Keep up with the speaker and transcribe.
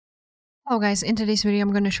Hello guys, in today's video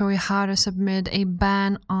I'm going to show you how to submit a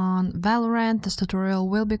ban on Valorant. This tutorial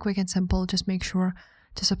will be quick and simple. Just make sure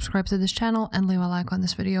to subscribe to this channel and leave a like on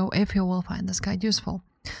this video if you will find this guide useful.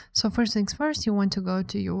 So first things first, you want to go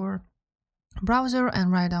to your browser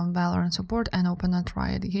and write down Valorant support and open up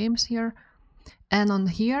Riot Games here. And on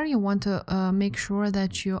here you want to make sure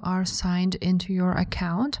that you are signed into your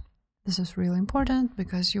account. This is really important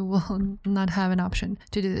because you will not have an option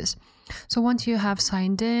to do this. So once you have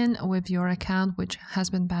signed in with your account which has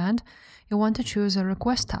been banned, you want to choose a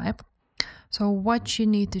request type. So what you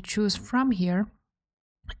need to choose from here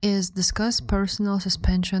is discuss personal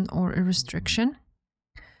suspension or restriction.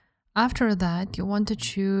 After that, you want to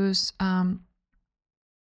choose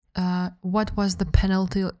what was the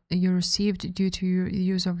penalty you received due to your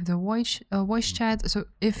use of the voice chat. So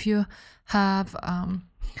if you have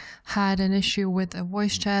had an issue with a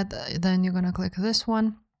voice chat, then you're gonna click this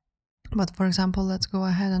one. But for example, let's go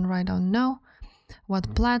ahead and write down no.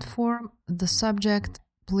 What platform, the subject,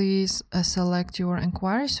 please select your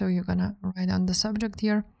inquiry. So you're gonna write down the subject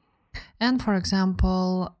here. And for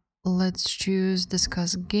example, let's choose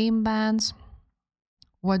discuss game bans.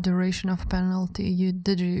 What duration of penalty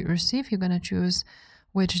did you receive? You're gonna choose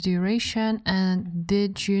which duration, and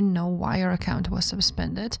did you know why your account was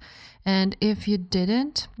suspended? And if you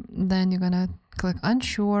didn't, then you're gonna click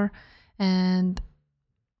unsure, and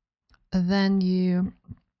then you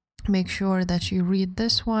make sure that you read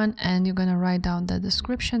this one and you're gonna write down the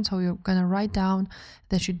description. So you're gonna write down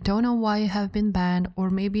that you don't know why you have been banned, or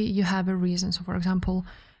maybe you have a reason. So for example,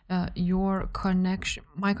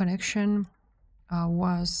 my connection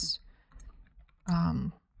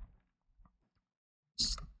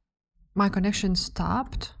my connection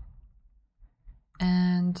stopped,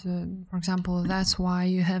 and for example, that's why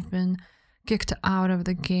you have been kicked out of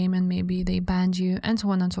the game and maybe they banned you, and so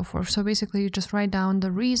on and so forth. So basically you just write down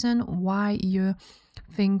the reason why you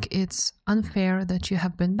think it's unfair that you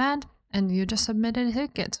have been banned, and you just submit a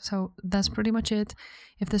ticket. So that's pretty much it.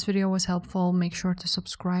 If this video was helpful, make sure to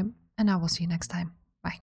subscribe, and I will see you next time.